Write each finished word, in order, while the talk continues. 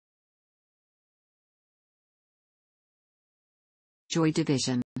Joy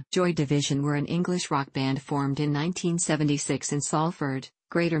Division. Joy Division were an English rock band formed in 1976 in Salford,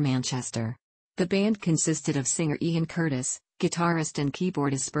 Greater Manchester. The band consisted of singer Ian Curtis, guitarist and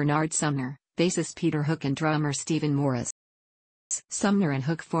keyboardist Bernard Sumner, bassist Peter Hook and drummer Stephen Morris. Sumner and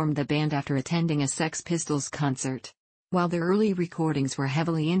Hook formed the band after attending a Sex Pistols concert. While their early recordings were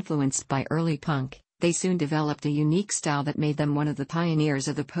heavily influenced by early punk, they soon developed a unique style that made them one of the pioneers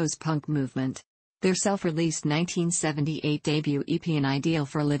of the post-punk movement. Their self-released 1978 debut EP An Ideal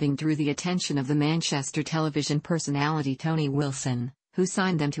for a Living drew the attention of the Manchester television personality Tony Wilson, who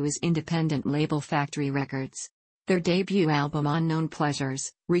signed them to his independent label Factory Records. Their debut album Unknown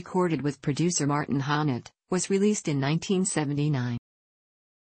Pleasures, recorded with producer Martin Hannett, was released in 1979.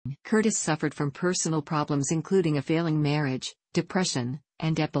 Curtis suffered from personal problems including a failing marriage, depression,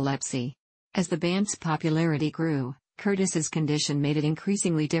 and epilepsy. As the band's popularity grew, Curtis's condition made it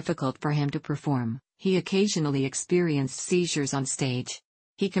increasingly difficult for him to perform. He occasionally experienced seizures on stage.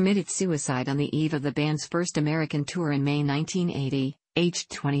 He committed suicide on the eve of the band's first American tour in May 1980, aged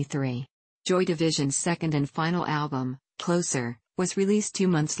 23. Joy Division's second and final album, Closer, was released 2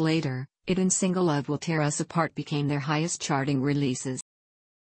 months later. It and single Love Will Tear Us Apart became their highest charting releases.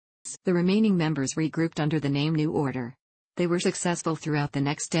 The remaining members regrouped under the name New Order. They were successful throughout the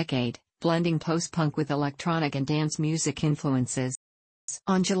next decade, blending post-punk with electronic and dance music influences.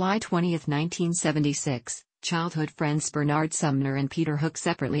 On July 20, 1976, childhood friends Bernard Sumner and Peter Hook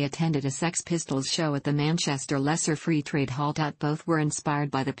separately attended a Sex Pistols show at the Manchester Lesser Free Trade Hall. Both were inspired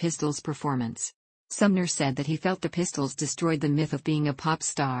by the Pistols' performance. Sumner said that he felt the Pistols destroyed the myth of being a pop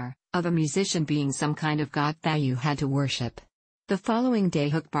star, of a musician being some kind of god that you had to worship. The following day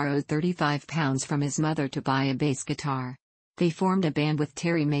Hook borrowed £35 from his mother to buy a bass guitar. They formed a band with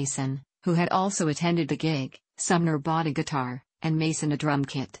Terry Mason, who had also attended the gig. Sumner bought a guitar, and Mason a drum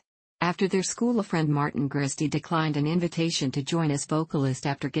kit. After their school friend Martin Christie declined an invitation to join as vocalist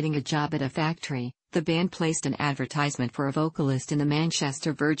after getting a job at a factory, the band placed an advertisement for a vocalist in the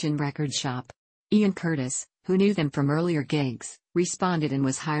Manchester Virgin Records shop. Ian Curtis, who knew them from earlier gigs, responded and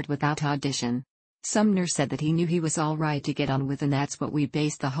was hired without audition. Sumner said that he knew he was all right to get on with, and that's what we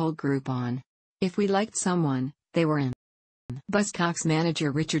based the whole group on. If we liked someone, they were in. Buzzcocks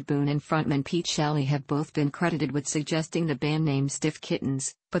manager Richard Boone and frontman Pete Shelley have both been credited with suggesting the band name Stiff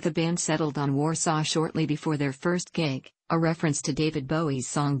Kittens, but the band settled on Warsaw shortly before their first gig, a reference to David Bowie's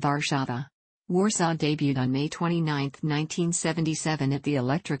song Warszava. Warsaw debuted on May 29, 1977 at the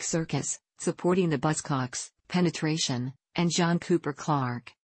Electric Circus, supporting the Buzzcocks, Penetration, and John Cooper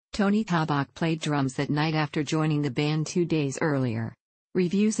Clarke. Tony Tabak played drums that night after joining the band 2 days earlier.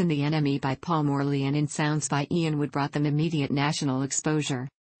 Reviews in The Enemy by Paul Morley and In Sounds by Ian Wood brought them immediate national exposure.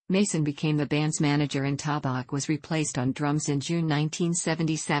 Mason became the band's manager and Tabak was replaced on drums in June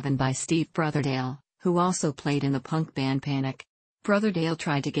 1977 by Steve Brotherdale, who also played in the punk band Panic. Brotherdale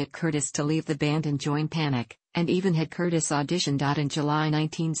tried to get Curtis to leave the band and join Panic, and even had Curtis audition. In July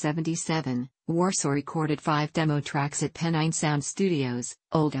 1977, Warsaw recorded 5 demo tracks at Pennine Sound Studios,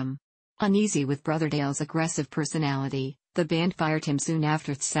 Oldham. Uneasy with Brotherdale's aggressive personality, the band fired him soon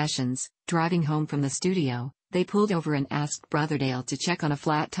after the sessions. Driving home from the studio, they pulled over and asked Brotherdale to check on a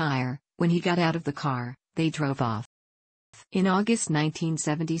flat tire. When he got out of the car, they drove off. In August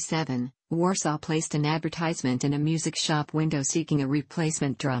 1977, Warsaw placed an advertisement in a music shop window seeking a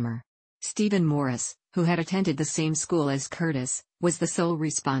replacement drummer. Stephen Morris, who had attended the same school as Curtis, was the sole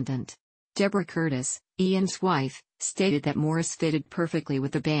respondent. Deborah Curtis, Ian's wife, stated that Morris fitted perfectly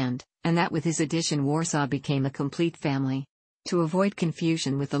with the band, and that with his addition Warsaw became a complete family. To avoid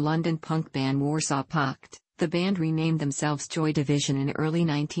confusion with the London punk band Warsaw Pact, the band renamed themselves Joy Division in early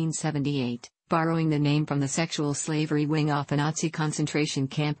 1978, borrowing the name from the sexual slavery wing off a Nazi concentration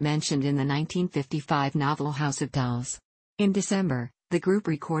camp mentioned in the 1955 novel House of Dolls. In December, the group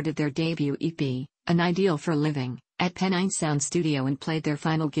recorded their debut EP, An Ideal for Living, at Pennine Sound Studio and played their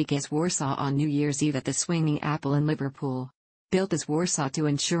final gig as Warsaw on New Year's Eve at the Swinging Apple in Liverpool. Built as Warsaw to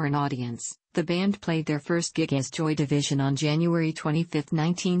ensure an audience, the band played their first gig as Joy Division on January 25,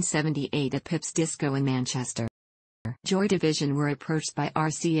 1978 at Pip's Disco in Manchester. Joy Division were approached by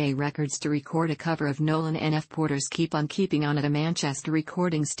RCA Records to record a cover of Nolan N.F. Porter's Keep On Keeping On at a Manchester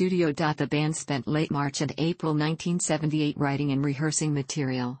recording studio. The band spent late March and April 1978 writing and rehearsing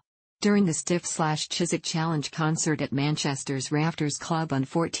material. During the Stiff/Chiswick Challenge concert at Manchester's Rafters Club on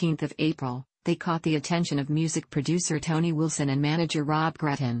 14 April, they caught the attention of music producer Tony Wilson and manager Rob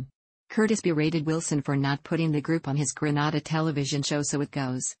Gretton. Curtis berated Wilson for not putting the group on his Granada television show So It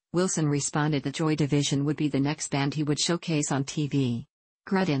Goes. Wilson responded that Joy Division would be the next band he would showcase on TV.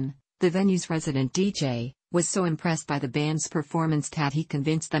 Gretton, the venue's resident DJ, was so impressed by the band's performance that he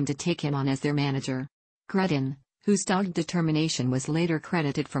convinced them to take him on as their manager. Gretton, whose dogged determination was later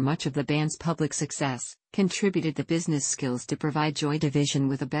credited for much of the band's public success, contributed the business skills to provide Joy Division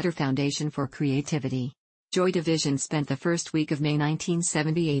with a better foundation for creativity. Joy Division spent the first week of May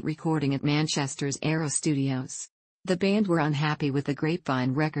 1978 recording at Manchester's Aero Studios. The band were unhappy with the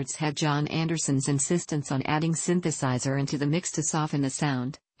Grapevine Records head John Anderson's insistence on adding synthesizer into the mix to soften the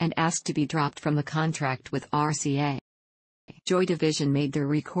sound, and asked to be dropped from the contract with RCA. Joy Division made their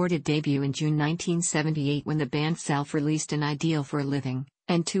recorded debut in June 1978 when the band self-released An Ideal for a Living,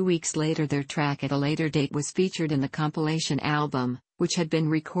 and 2 weeks later their track at a later date was featured in the compilation album, which had been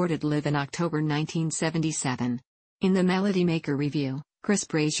recorded live in October 1977. In the Melody Maker review, Chris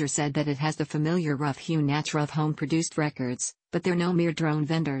Brazier said that it has the familiar rough hue nature of home-produced records, but they're no mere drone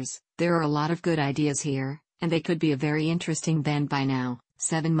vendors. There are a lot of good ideas here, and they could be a very interesting band by now,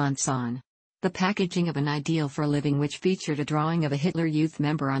 7 months on. The packaging of An Ideal for a Living, which featured a drawing of a Hitler Youth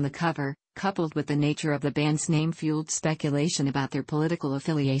member on the cover, coupled with the nature of the band's name, fueled speculation about their political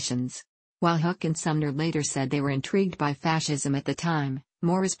affiliations. While Hook and Sumner later said they were intrigued by fascism at the time,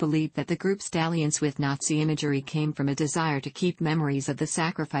 Morris believed that the group's dalliance with Nazi imagery came from a desire to keep memories of the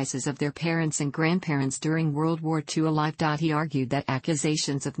sacrifices of their parents and grandparents during World War II alive. He argued that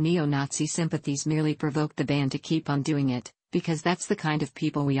accusations of neo-Nazi sympathies merely provoked the band to keep on doing it, because that's the kind of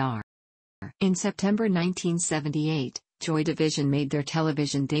people we are. In September 1978, Joy Division made their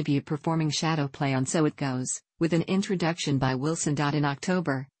television debut performing Shadow Play on So It Goes, with an introduction by Wilson. In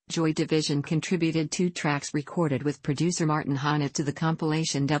October, Joy Division contributed 2 tracks recorded with producer Martin Hannett to the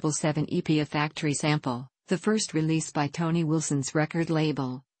compilation Double 7 EP A Factory Sample, the first release by Tony Wilson's record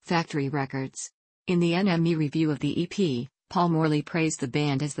label, Factory Records. In the NME review of the EP, Paul Morley praised the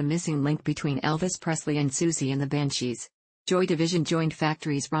band as the missing link between Elvis Presley and Susie and the Banshees. Joy Division joined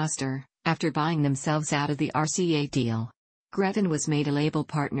Factory's roster after buying themselves out of the RCA deal. Gretton was made a label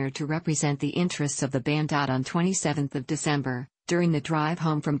partner to represent the interests of the band. On 27 December, during the drive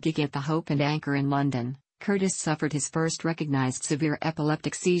home from gig at the Hope and Anchor in London, Curtis suffered his first recognized severe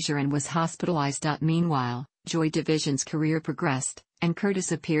epileptic seizure and was hospitalized. Meanwhile, Joy Division's career progressed, and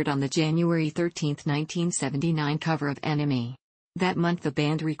Curtis appeared on the January 13, 1979 cover of NME. That month the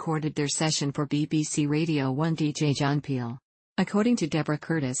band recorded their session for BBC Radio 1 DJ John Peel. According to Deborah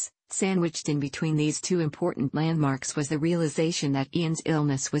Curtis, sandwiched in between these two important landmarks was the realization that Ian's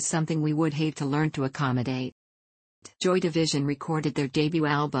illness was something we would hate to learn to accommodate. Joy Division recorded their debut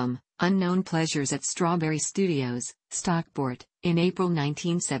album, Unknown Pleasures, at Strawberry Studios, Stockport, in April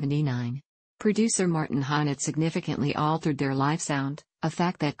 1979. Producer Martin Hannett significantly altered their live sound, a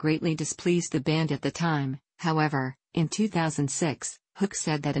fact that greatly displeased the band at the time. However, in 2006, Hook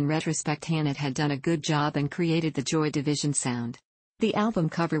said that in retrospect Hannett had done a good job and created the Joy Division sound. The album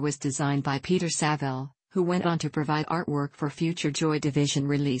cover was designed by Peter Saville, who went on to provide artwork for future Joy Division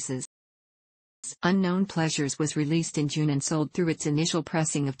releases. Unknown Pleasures was released in June and sold through its initial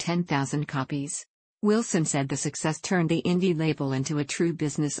pressing of 10,000 copies. Wilson said the success turned the indie label into a true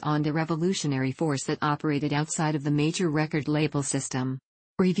business and a revolutionary force that operated outside of the major record label system.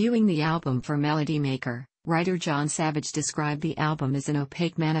 Reviewing the album for Melody Maker, writer John Savage described the album as an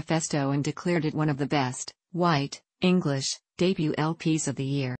opaque manifesto and declared it one of the best, white, English, debut LPs of the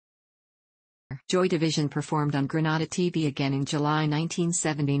year. Joy Division performed on Granada TV again in July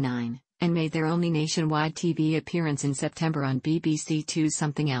 1979, and made their only nationwide TV appearance in September on BBC Two's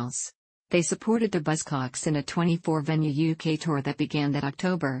Something Else. They supported the Buzzcocks in a 24-venue UK tour that began that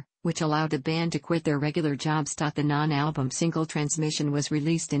October, which allowed the band to quit their regular jobs. The non-album single Transmission was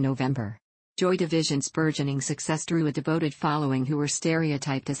released in November. Joy Division's burgeoning success drew a devoted following who were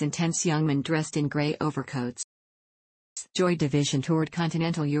stereotyped as intense young men dressed in grey overcoats. Joy Division toured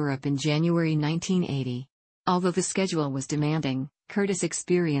continental Europe in January 1980. Although the schedule was demanding, Curtis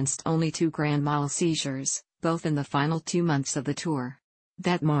experienced only 2 grand mal seizures, both in the final 2 months of the tour.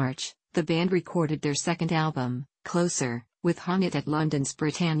 That March, the band recorded their second album, Closer, with Hannett at London's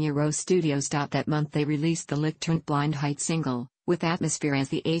Britannia Row Studios. That month they released the Lichtturnt Blind Height single, with Atmosphere as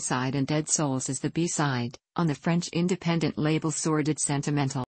the A-side and Dead Souls as the B-side, on the French independent label Sordid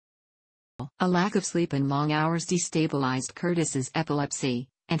Sentimental. A lack of sleep and long hours destabilized Curtis's epilepsy,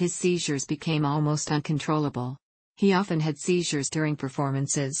 and his seizures became almost uncontrollable. He often had seizures during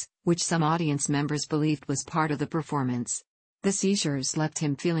performances, which some audience members believed was part of the performance. The seizures left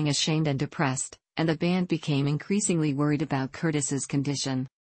him feeling ashamed and depressed, and the band became increasingly worried about Curtis's condition.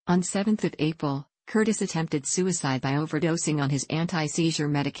 On 7th of April, Curtis attempted suicide by overdosing on his anti-seizure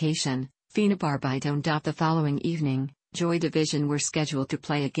medication, phenobarbital. The following evening, Joy Division were scheduled to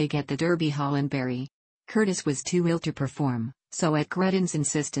play a gig at the Derby Hall in Bury. Curtis was too ill to perform, so at Gretton's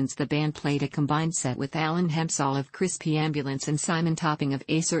insistence the band played a combined set with Alan Hempsall of Crispy Ambulance and Simon Topping of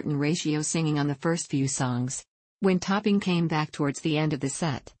A Certain Ratio singing on the first few songs. When Topping came back towards the end of the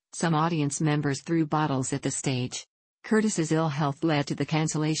set, some audience members threw bottles at the stage. Curtis's ill health led to the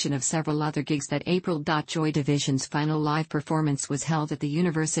cancellation of several other gigs that April. Joy Division's final live performance was held at the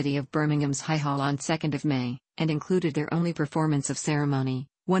University of Birmingham's High Hall on 2nd of May, and included their only performance of Ceremony,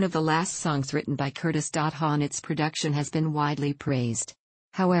 one of the last songs written by Curtis. Hannett's production has been widely praised.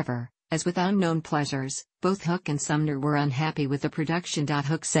 However, as with Unknown Pleasures, both Hook and Sumner were unhappy with the production.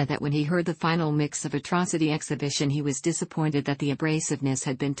 Hook said that when he heard the final mix of Atrocity Exhibition he was disappointed that the abrasiveness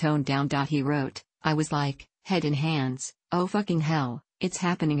had been toned down. He wrote, "I was like, head in hands, oh fucking hell, it's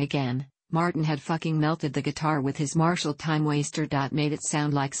happening again." Martin had fucking melted the guitar with his Marshall time waster. Made it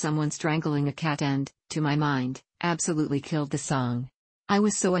sound like someone strangling a cat and, to my mind, absolutely killed the song. I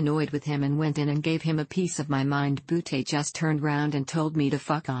was so annoyed with him and went in and gave him a piece of my mind. Butte just turned round and told me to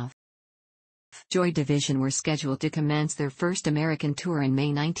fuck off. Joy Division were scheduled to commence their first American tour in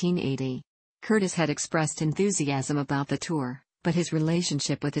May 1980. Curtis had expressed enthusiasm about the tour, but his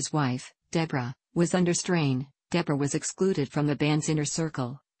relationship with his wife, Deborah, was under strain. Deborah was excluded from the band's inner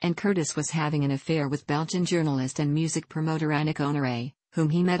circle, and Curtis was having an affair with Belgian journalist and music promoter Annick Honoré, whom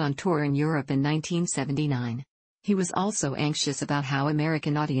he met on tour in Europe in 1979. He was also anxious about how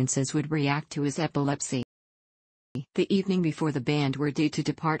American audiences would react to his epilepsy. The evening before the band were due to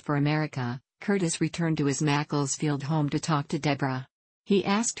depart for America, Curtis returned to his Macclesfield home to talk to Deborah. He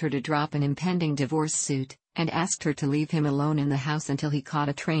asked her to drop an impending divorce suit, and asked her to leave him alone in the house until he caught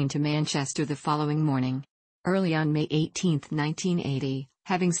a train to Manchester the following morning. Early on May 18, 1980,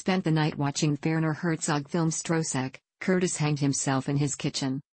 having spent the night watching Werner Herzog film Strossek, Curtis hanged himself in his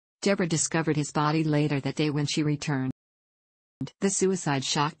kitchen. Deborah discovered his body later that day when she returned. The suicide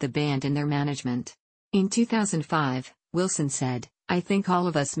shocked the band and their management. In 2005, Wilson said, "I think all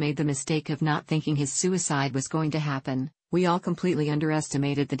of us made the mistake of not thinking his suicide was going to happen. We all completely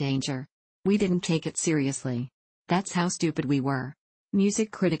underestimated the danger. We didn't take it seriously. That's how stupid we were."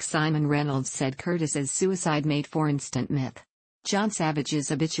 Music critic Simon Reynolds said Curtis's suicide made for instant myth. John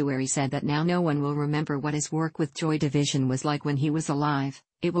Savage's obituary said that now no one will remember what his work with Joy Division was like when he was alive.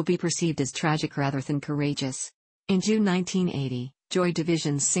 It will be perceived as tragic rather than courageous. In June 1980, Joy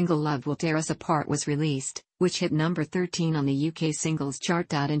Division's single Love Will Tear Us Apart was released, which hit number 13 on the UK singles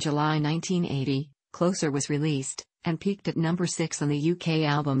chart. In July 1980, Closer was released, and peaked at number 6 on the UK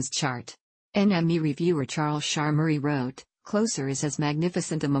albums chart. NME reviewer Charles Sharmurray wrote, "Closer is as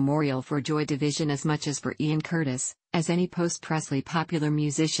magnificent a memorial for Joy Division as much as for Ian Curtis, as any post-Presley popular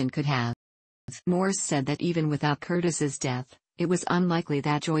musician could have." Morris said that even without Curtis's death, it was unlikely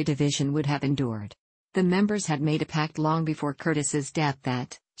that Joy Division would have endured. The members had made a pact long before Curtis's death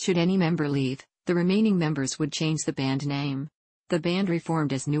that, should any member leave, the remaining members would change the band name. The band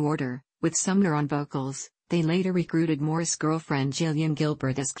reformed as New Order, with Sumner on vocals. They later recruited Morris' girlfriend Gillian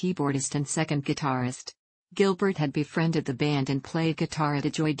Gilbert as keyboardist and second guitarist. Gilbert had befriended the band and played guitar at a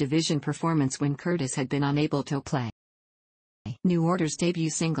Joy Division performance when Curtis had been unable to play. New Order's debut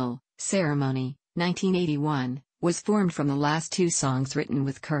single, Ceremony, 1981, was formed from the last two songs written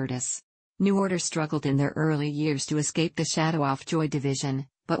with Curtis. New Order struggled in their early years to escape the shadow of Joy Division,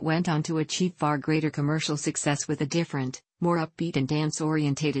 but went on to achieve far greater commercial success with a different, more upbeat and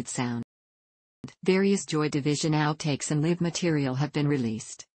dance-orientated sound. Various Joy Division outtakes and live material have been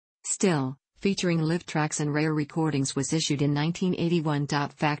released. Still, featuring live tracks and rare recordings was issued in 1981.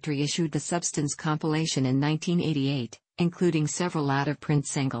 Factory issued the Substance compilation in 1988, including several out-of-print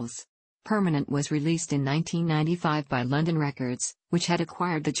singles. Permanent was released in 1995 by London Records, which had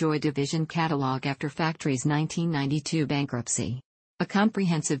acquired the Joy Division catalog after Factory's 1992 bankruptcy. A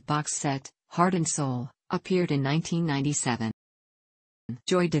comprehensive box set, Heart and Soul, appeared in 1997.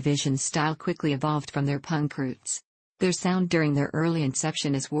 Joy Division's style quickly evolved from their punk roots. Their sound during their early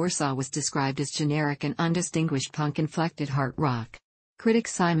inception as Warsaw was described as generic and undistinguished punk-inflected hard rock. Critic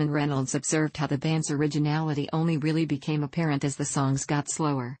Simon Reynolds observed how the band's originality only really became apparent as the songs got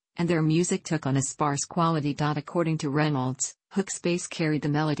slower, and their music took on a sparse quality. According to Reynolds, Hook's bass carried the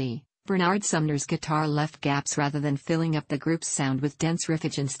melody, Bernard Sumner's guitar left gaps rather than filling up the group's sound with dense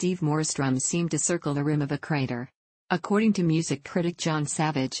riffage, and Steve Moore's drums seemed to circle the rim of a crater. According to music critic John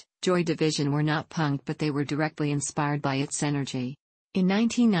Savage, Joy Division were not punk, but they were directly inspired by its energy. In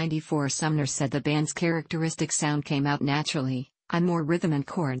 1994, Sumner said the band's characteristic sound came out naturally. "I'm more rhythm and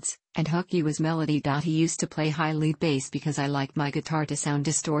chords, and Hooky was melody. He used to play high lead bass because I liked my guitar to sound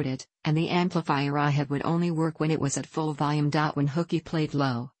distorted, and the amplifier I had would only work when it was at full volume. When Hooky played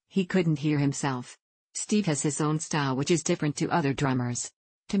low, he couldn't hear himself. Steve has his own style which is different to other drummers.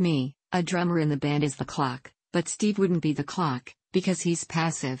 To me, a drummer in the band is the clock, but Steve wouldn't be the clock, because he's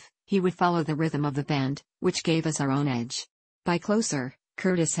passive. He would follow the rhythm of the band, which gave us our own edge." By Closer,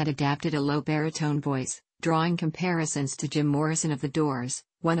 Curtis had adapted a low baritone voice, drawing comparisons to Jim Morrison of The Doors,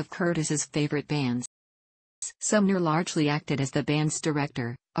 one of Curtis's favorite bands. Sumner largely acted as the band's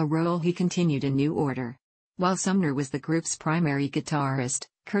director, a role he continued in New Order. While Sumner was the group's primary guitarist,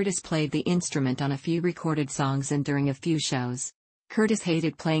 Curtis played the instrument on a few recorded songs and during a few shows. Curtis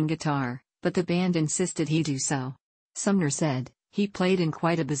hated playing guitar, but the band insisted he do so. Sumner said, "He played in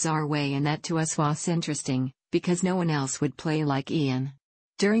quite a bizarre way and that to us was interesting, because no one else would play like Ian."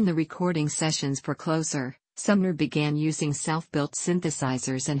 During the recording sessions for Closer, Sumner began using self-built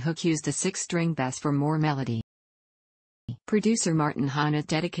synthesizers and Hook used a 6-string bass for more melody. Producer Martin Hannett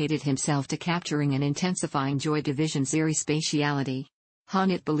dedicated himself to capturing and intensifying Joy Division's eerie spatiality.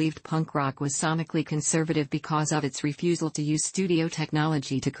 Hannett believed punk rock was sonically conservative because of its refusal to use studio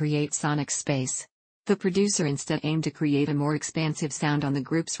technology to create sonic space. The producer instead aimed to create a more expansive sound on the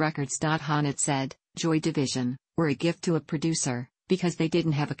group's records. Hannett said, "Joy Division were a gift to a producer, because they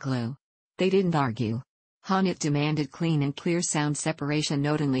didn't have a clue. They didn't argue." Hannett demanded clean and clear sound separation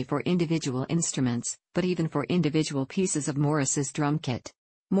not only for individual instruments, but even for individual pieces of Morris's drum kit.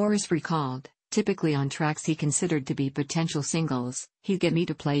 Morris recalled, "Typically on tracks he considered to be potential singles, he'd get me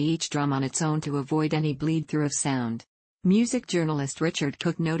to play each drum on its own to avoid any bleed-through of sound." Music journalist Richard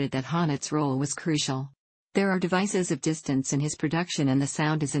Cook noted that Hannett's role was crucial. "There are devices of distance in his production and the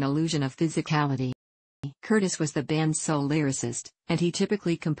sound is an illusion of physicality." Curtis was the band's sole lyricist, and he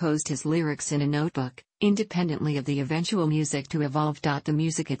typically composed his lyrics in a notebook, independently of the eventual music to evolve. The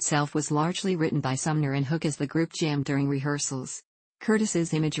music itself was largely written by Sumner and Hook as the group jammed during rehearsals.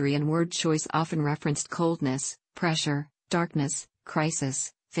 Curtis's imagery and word choice often referenced coldness, pressure, darkness,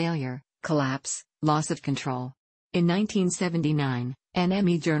 crisis, failure, collapse, loss of control. In 1979,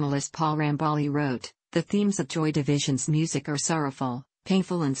 NME journalist Paul Rambali wrote, "The themes of Joy Division's music are sorrowful,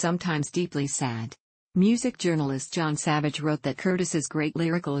 painful and sometimes deeply sad." Music journalist John Savage wrote that Curtis's great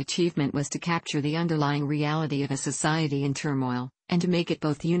lyrical achievement was to capture the underlying reality of a society in turmoil, and to make it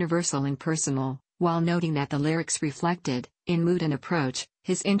both universal and personal, while noting that the lyrics reflected, in mood and approach,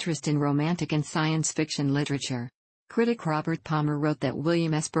 his interest in romantic and science fiction literature. Critic Robert Palmer wrote that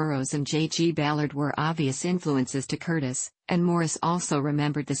William S. Burroughs and J.G. Ballard were obvious influences to Curtis, and Morris also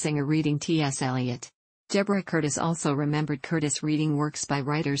remembered the singer reading T.S. Eliot. Deborah Curtis also remembered Curtis reading works by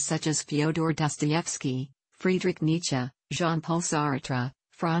writers such as Fyodor Dostoevsky, Friedrich Nietzsche, Jean-Paul Sartre,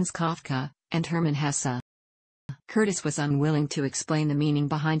 Franz Kafka, and Hermann Hesse. Curtis was unwilling to explain the meaning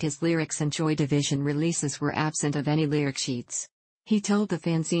behind his lyrics and Joy Division releases were absent of any lyric sheets. He told the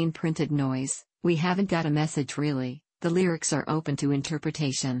fanzine Printed Noise, "We haven't got a message really, the lyrics are open to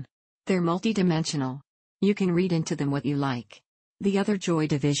interpretation. They're multidimensional. You can read into them what you like." The other Joy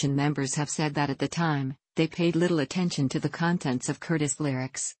Division members have said that at the time, they paid little attention to the contents of Curtis'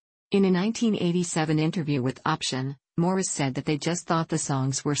 lyrics. In a 1987 interview with Option, Morris said that they just thought the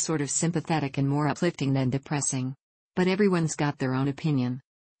songs were sort of sympathetic and more uplifting than depressing. But everyone's got their own opinion.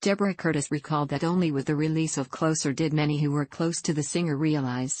 Deborah Curtis recalled that only with the release of Closer did many who were close to the singer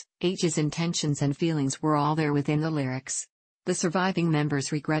realize, H's intentions and feelings were all there within the lyrics. The surviving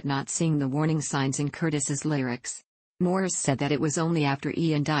members regret not seeing the warning signs in Curtis's lyrics. Morris said that it was only after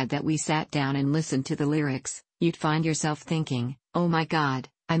Ian died that we sat down and listened to the lyrics. "You'd find yourself thinking, oh my god,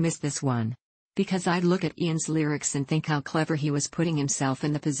 I missed this one. Because I'd look at Ian's lyrics and think how clever he was putting himself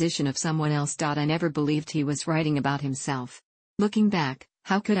in the position of someone else. I never believed he was writing about himself. Looking back,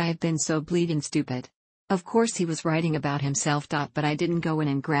 how could I have been so bleeding stupid? Of course he was writing about himself. But I didn't go in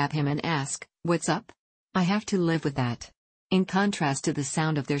and grab him and ask, what's up? I have to live with that." In contrast to the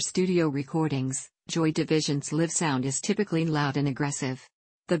sound of their studio recordings, Joy Division's live sound is typically loud and aggressive.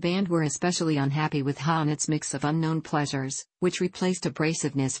 The band were especially unhappy with Hannett's mix of Unknown Pleasures, which replaced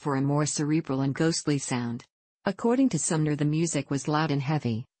abrasiveness for a more cerebral and ghostly sound. According to Sumner, the music was loud and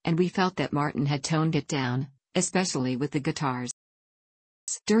heavy, and we felt that Martin had toned it down, especially with the guitars.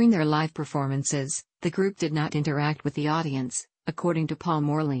 During their live performances, the group did not interact with the audience, according to Paul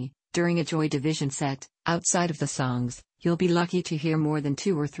Morley. During a Joy Division set, outside of the songs, you'll be lucky to hear more than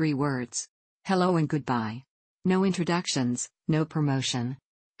 2 or 3 words. Hello and goodbye. No introductions, no promotion.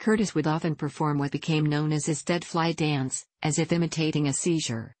 Curtis would often perform what became known as his dead fly dance, as if imitating a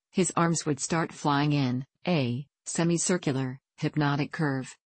seizure. His arms would start flying in a semicircular, hypnotic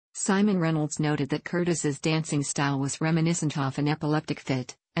curve. Simon Reynolds noted that Curtis's dancing style was reminiscent of an epileptic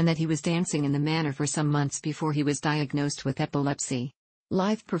fit, and that he was dancing in the manner for some months before he was diagnosed with epilepsy.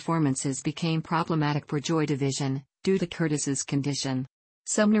 Live performances became problematic for Joy Division, due to Curtis's condition.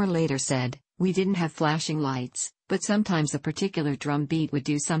 Sumner later said, "We didn't have flashing lights, but sometimes a particular drum beat would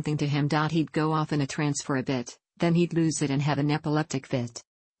do something to him. He'd go off in a trance for a bit, then he'd lose it and have an epileptic fit.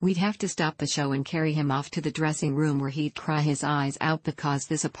 We'd have to stop the show and carry him off to the dressing room where he'd cry his eyes out because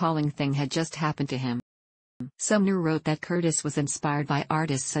this appalling thing had just happened to him." Sumner wrote that Curtis was inspired by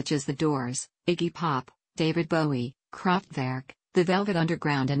artists such as The Doors, Iggy Pop, David Bowie, Kraftwerk, The Velvet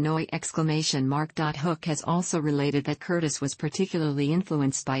Underground and Neu! Hook has also related that Curtis was particularly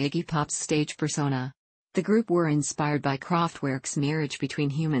influenced by Iggy Pop's stage persona. The group were inspired by Kraftwerk's marriage between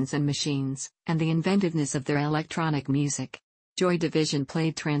humans and machines, and the inventiveness of their electronic music. Joy Division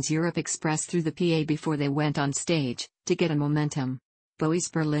played Trans-Europe Express through the PA before they went on stage, to get a momentum. Bowie's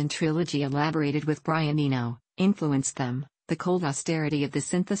Berlin trilogy, elaborated with Brian Eno, influenced them. The cold austerity of the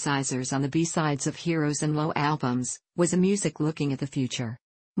synthesizers on the B-sides of Heroes and Low albums was a music looking at the future.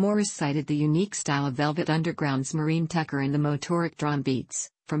 Morris cited the unique style of Velvet Underground's Maureen Tucker and the motoric drum beats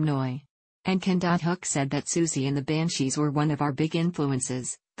from Neu! And Hook said that Susie and the Banshees were one of our big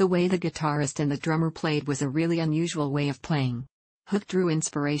influences. The way the guitarist and the drummer played was a really unusual way of playing. Hook drew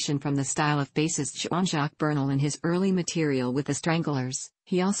inspiration from the style of bassist Jean-Jacques Bernal in his early material with the Stranglers.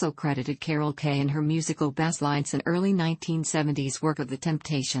 He also credited Carol Kaye and her musical bass lines in early 1970s work of The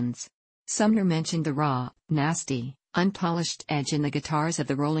Temptations. Sumner mentioned the raw, nasty, unpolished edge in the guitars of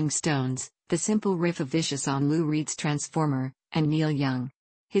the Rolling Stones, the simple riff of Vicious on Lou Reed's Transformer, and Neil Young.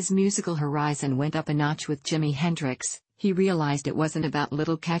 His musical horizon went up a notch with Jimi Hendrix. He realized it wasn't about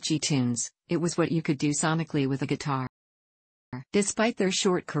little catchy tunes, it was what you could do sonically with a guitar. Despite their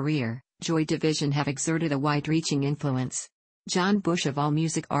short career, Joy Division have exerted a wide-reaching influence. John Bush of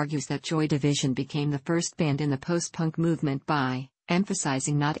AllMusic argues that Joy Division became the first band in the post-punk movement by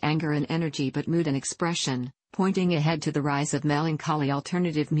emphasizing not anger and energy but mood and expression, pointing ahead to the rise of melancholy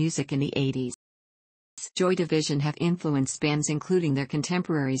alternative music in the 80s. Joy Division have influenced bands including their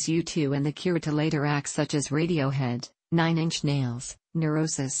contemporaries U2 and The Cure to later acts such as Radiohead, Nine Inch Nails,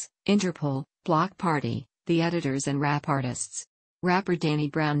 Neurosis, Interpol, Block Party, The Editors and rap artists. Rapper Danny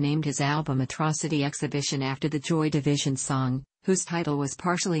Brown named his album Atrocity Exhibition after the Joy Division song, whose title was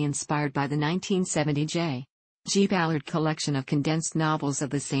partially inspired by the 1970 J. G. Ballard collection of condensed novels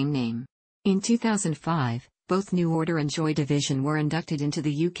of the same name. In 2005, both New Order and Joy Division were inducted into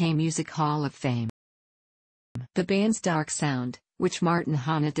the UK Music Hall of Fame. The band's dark sound, which Martin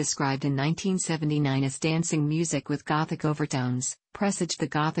Hannett described in 1979 as dancing music with gothic overtones, presaged the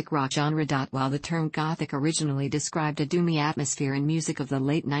gothic rock genre. While the term gothic originally described a doomy atmosphere in music of the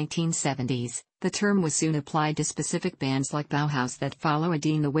late 1970s, the term was soon applied to specific bands like Bauhaus that follow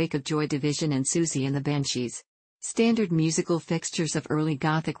in the wake of Joy Division and Susie and the Banshees. Standard musical fixtures of early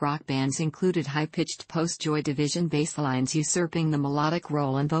gothic rock bands included high-pitched post-Joy Division bass lines usurping the melodic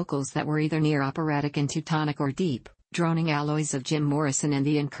role and vocals that were either near operatic and Teutonic or deep, droning alloys of Jim Morrison and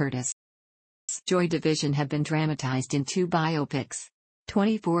Ian Curtis. Joy Division have been dramatized in two biopics.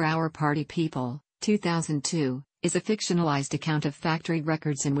 24-Hour Party People, 2002, is a fictionalized account of Factory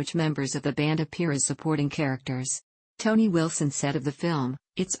Records in which members of the band appear as supporting characters. Tony Wilson said of the film,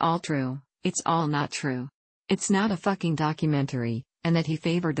 "It's all true, it's all not true. It's not a fucking documentary," and that he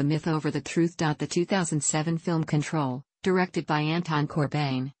favored the myth over the truth. The 2007 film Control, directed by Anton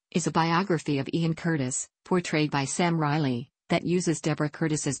Corbijn, is a biography of Ian Curtis, portrayed by Sam Riley, that uses Deborah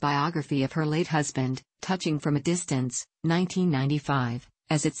Curtis's biography of her late husband, Touching from a Distance, 1995,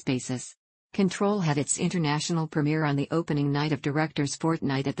 as its basis. Control had its international premiere on the opening night of Directors'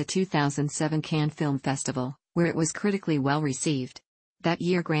 Fortnight at the 2007 Cannes Film Festival, where it was critically well received. That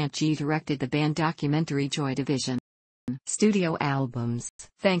year Grant G. directed the band documentary Joy Division. Studio albums.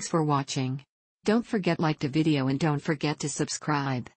 Thanks for watching. Don't forget like the video and don't forget to subscribe.